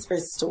experience or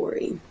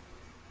story.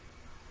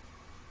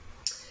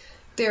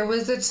 There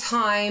was a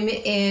time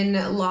in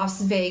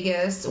Las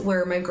Vegas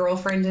where my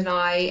girlfriend and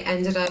I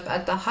ended up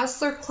at the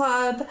Hustler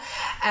Club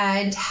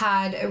and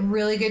had a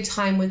really good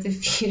time with a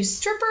few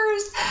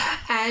strippers,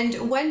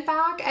 and went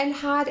back and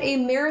had a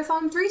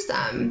marathon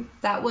threesome.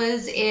 That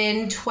was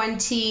in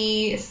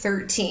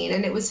 2013,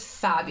 and it was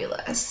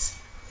fabulous.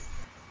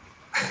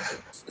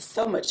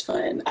 So much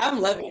fun.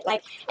 I'm loving it.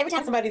 Like, every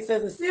time somebody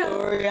says a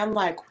story, I'm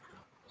like,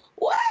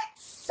 what?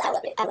 I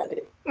love it. I love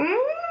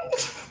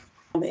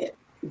it.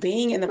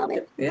 Being in the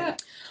moment. Yeah.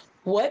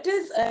 What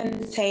does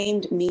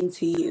untamed mean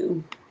to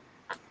you?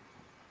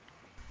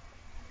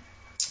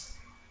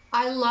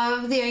 I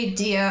love the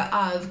idea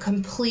of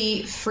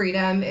complete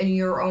freedom in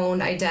your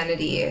own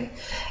identity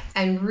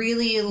and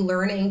really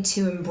learning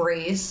to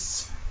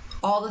embrace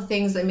all the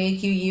things that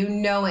make you you,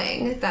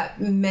 knowing that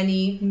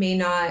many may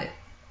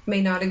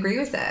not agree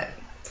with it,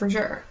 for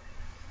sure.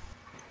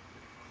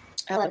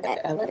 I love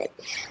that. I love it.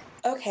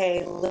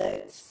 Okay,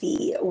 let's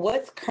see.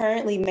 What's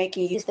currently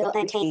making you feel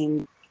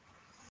untamed?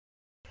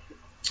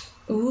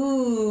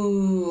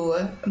 Ooh,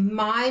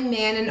 my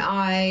man and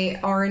I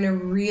are in a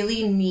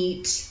really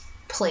neat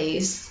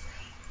place.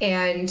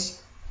 And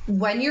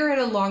when you're in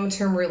a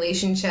long-term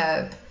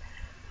relationship,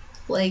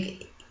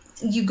 like,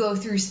 you go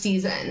through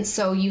seasons.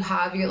 So you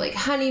have your like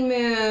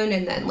honeymoon,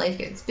 and then life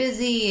gets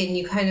busy and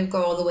you kind of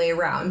go all the way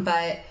around.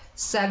 But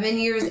 7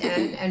 years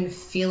in and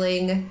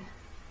feeling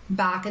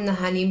back in the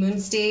honeymoon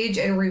stage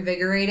and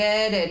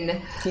revigorated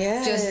and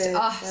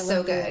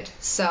so good.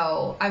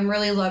 So I'm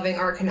really loving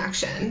our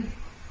connection.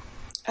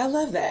 I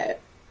love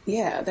that.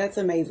 Yeah, that's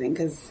amazing,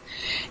 because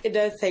it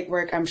does take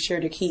work, I'm sure,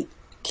 to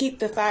keep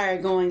the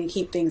fire going and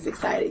keep things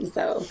exciting.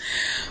 So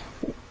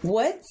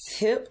what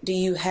tip do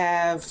you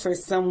have for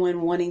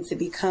someone wanting to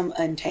become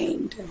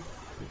untamed?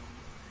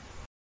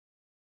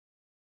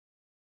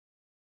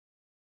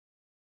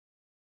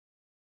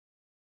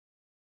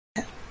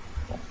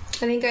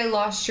 I think I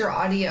lost your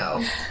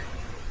audio.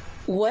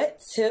 What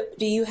tip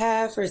do you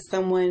have for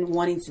someone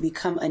wanting to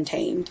become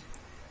untamed?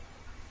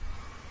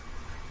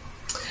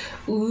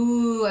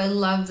 Ooh, I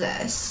love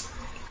this.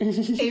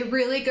 It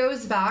really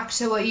goes back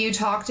to what you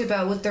talked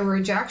about with the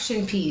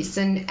rejection piece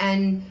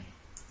and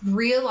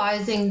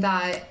realizing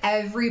that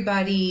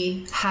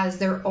everybody has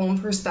their own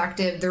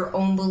perspective, their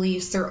own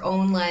beliefs, their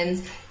own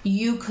lens.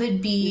 You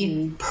could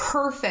be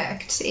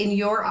perfect in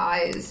your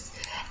eyes,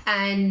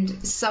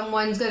 and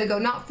someone's going to go,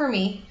 not for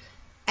me.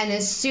 And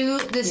the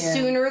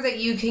sooner that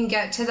you can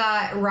get to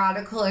that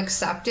radical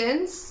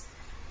acceptance,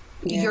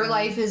 your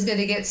life is going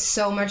to get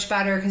so much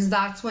better, because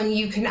that's when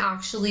you can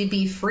actually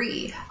be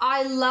free.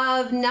 I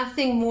love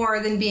nothing more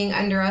than being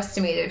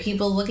underestimated.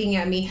 People looking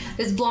at me,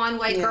 this blonde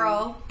white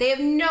girl, they have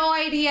no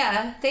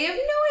idea.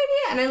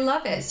 And I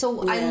love it.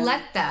 So I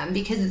let them,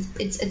 because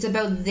it's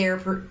about their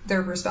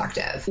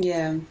perspective.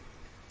 Yeah.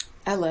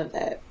 I love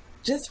that.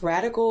 Just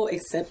radical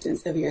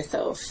acceptance of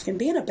yourself and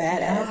being a badass.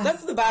 Yeah,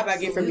 that's the vibe I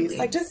get from you. It's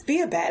like, just be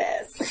a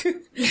badass.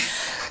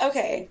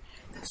 Okay.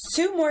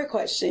 2 more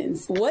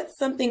questions. What's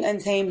something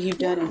untamed you've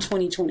done in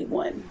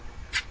 2021?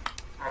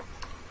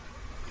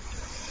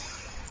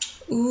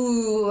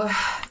 Ooh,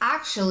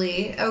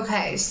 actually,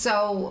 okay.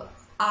 So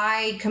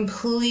I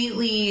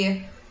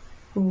completely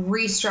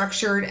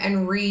restructured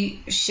and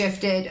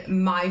reshifted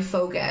my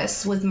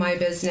focus with my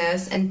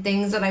business and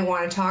things that I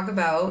want to talk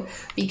about,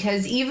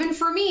 because even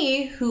for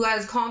me, who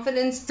has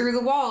confidence through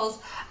the walls,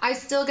 I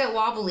still get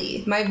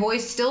wobbly. My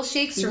voice still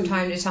shakes from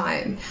time to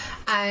time.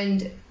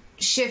 And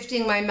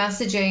shifting my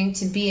messaging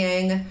to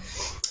being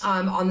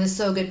on the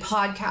So Good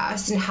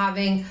podcast and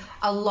having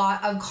a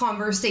lot of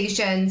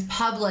conversations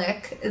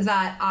public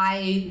that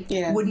I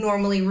would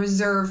normally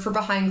reserve for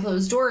behind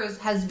closed doors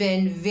has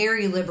been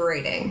very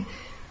liberating,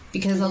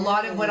 because a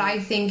lot of what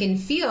I think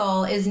and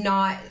feel is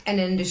not an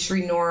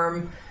industry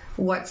norm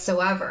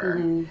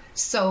whatsoever.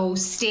 So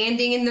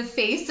standing in the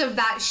face of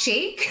that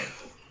shake,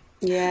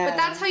 but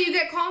that's how you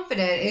get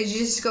confident, is you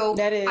just go,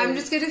 I'm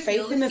just going to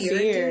feel the fear and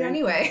do it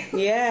anyway.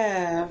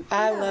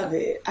 I love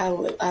it. I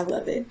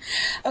love it.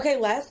 Okay,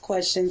 last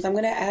question. So I'm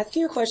going to ask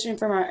you a question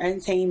from our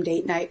Untamed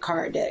Date Night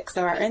card deck.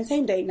 So our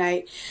Untamed Date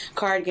Night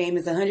card game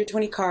is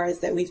 120 cards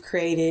that we've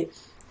created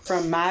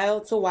from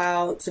mild to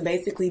wild to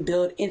basically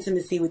build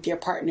intimacy with your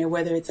partner,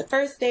 whether it's a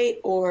first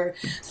date or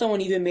someone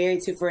you've been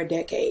married to for a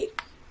decade.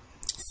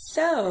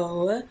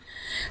 So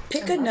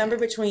pick a number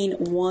between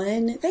 1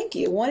 and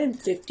 50. 1 and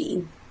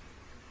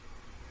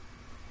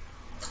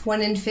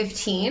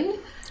 15.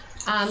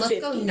 Let's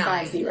 50, go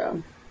 9.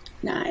 50.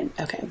 9.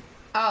 Okay.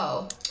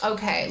 Oh,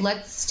 okay.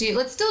 Let's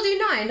still do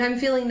 9. I'm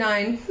feeling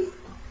 9.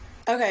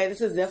 Okay, this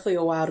is definitely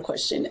a wild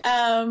question.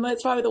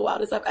 It's probably the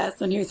wildest I've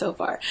asked on here so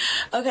far.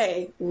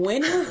 Okay,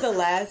 when was the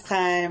last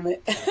time?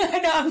 I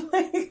know, I'm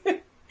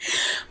like,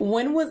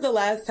 when was the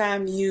last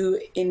time you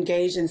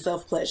engaged in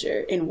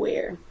self-pleasure, and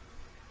where?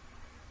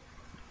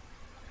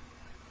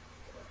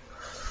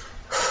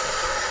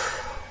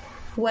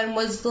 When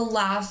was the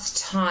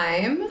last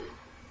time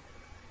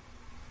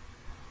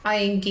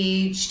I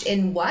engaged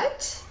in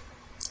what?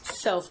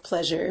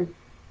 Self-pleasure.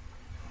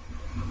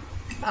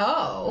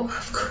 Oh,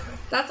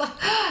 that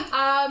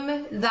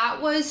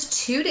was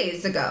 2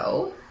 days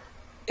ago.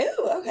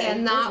 Ooh, okay.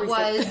 And that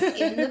was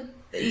in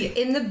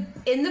the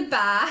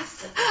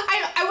bath.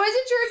 I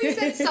wasn't sure if you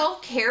said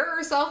self-care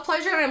or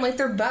self-pleasure, and I'm like,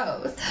 they're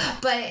both.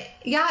 But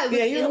yeah, it was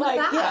in the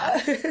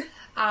bath.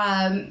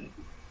 Yeah.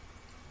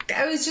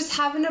 I was just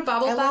having a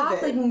bubble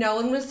bath, like no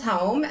one was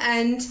home.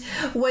 And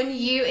when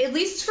at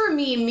least for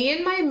me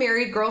and my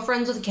married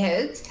girlfriends with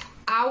kids,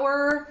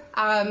 our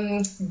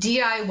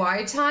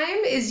DIY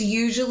time is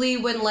usually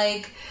when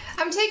like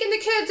I'm taking the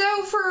kids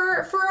out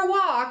for a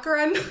walk, or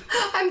I'm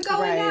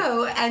going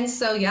out, and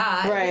so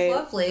yeah, it was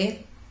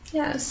lovely.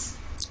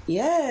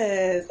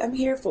 Yes, I'm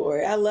here for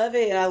it. I love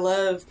it. And I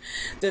love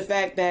the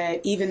fact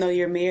that even though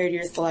you're married,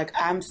 you're still like,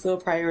 I'm still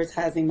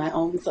prioritizing my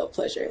own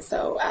self-pleasure.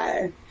 So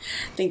I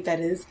think that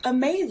is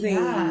amazing.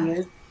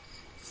 Yeah.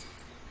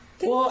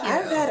 Well,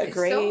 I've had a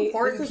great... It's so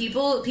important.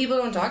 People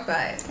don't talk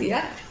about it.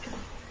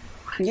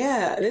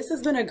 Yeah, this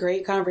has been a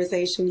great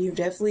conversation. You've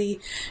definitely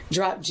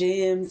dropped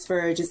gems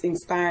for just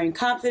inspiring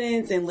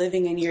confidence and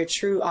living in your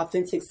true,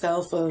 authentic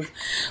self of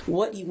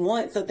what you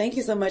want. So thank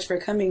you so much for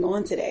coming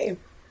on today.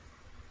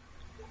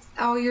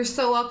 Oh, you're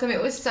so welcome.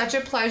 It was such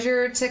a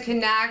pleasure to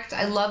connect.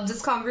 I love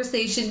this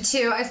conversation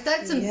too. I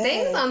said some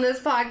things on this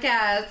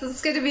podcast.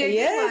 It's going to be a good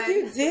one. Yes,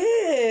 you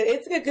did.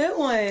 It's a good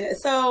one.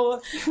 So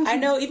I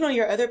know even on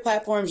your other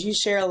platforms, you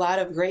share a lot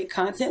of great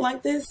content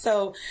like this.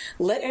 So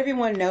let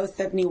everyone know,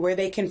 Stephanie, where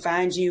they can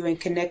find you and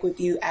connect with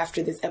you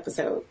after this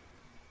episode.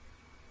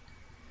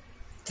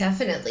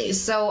 Definitely.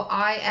 So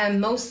I am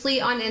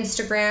mostly on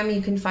Instagram.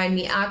 You can find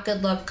me at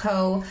Good Love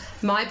Co.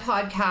 My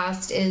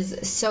podcast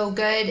is so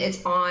good.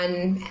 It's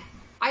on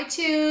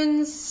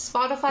iTunes,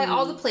 Spotify,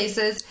 all the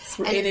places.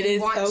 And if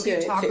you want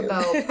to talk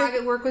about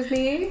private work with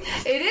me,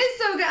 it is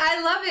so good.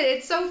 I love it.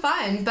 It's so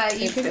fun. But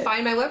you can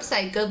find my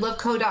website,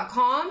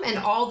 goodloveco.com, and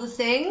all the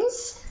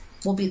things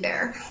will be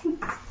there.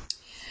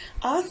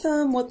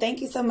 Awesome. Well, thank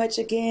you so much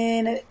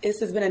again. This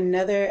has been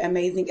another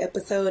amazing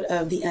episode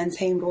of the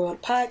Untamed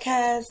World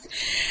podcast.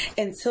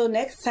 Until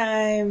next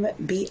time,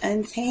 be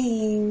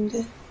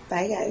untamed.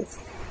 Bye, guys.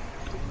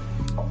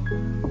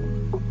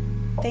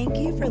 Thank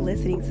you for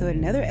listening to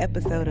another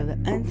episode of the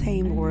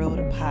Untamed World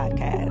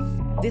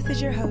podcast. This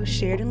is your host,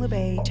 Sheridan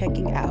LeBay,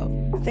 checking out.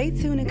 Stay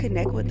tuned and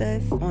connect with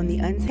us on the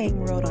Untamed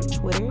World on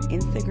Twitter,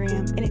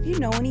 Instagram, and if you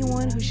know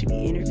anyone who should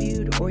be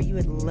interviewed or you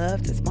would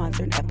love to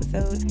sponsor an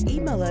episode,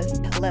 email us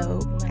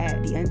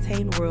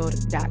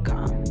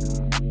hello@theuntamedworld.com.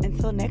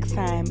 Until next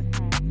time,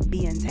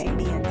 be untamed.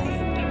 Be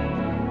untamed.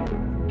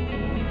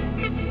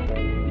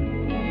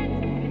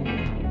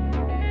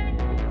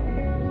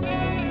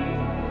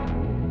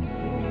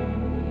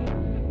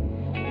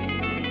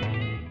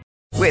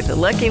 With the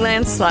Lucky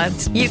Land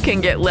Slots, you can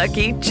get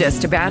lucky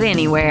just about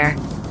anywhere.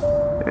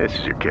 This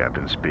is your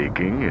captain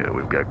speaking.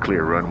 We've got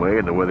clear runway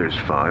and the weather's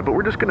fine, but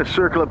we're just going to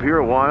circle up here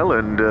a while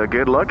and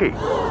get lucky.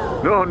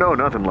 No,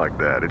 nothing like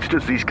that. It's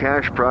just these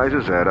cash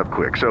prizes add up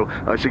quick. So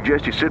I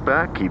suggest you sit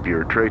back, keep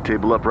your tray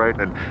table upright,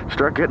 and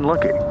start getting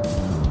lucky.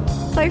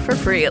 Play for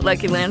free at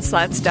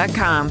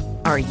LuckyLandSlots.com.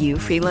 Are you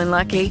feeling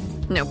lucky?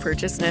 No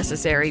purchase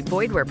necessary.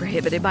 Void where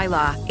prohibited by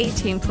law.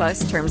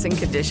 18+ terms and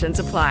conditions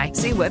apply.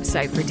 See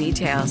website for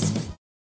details.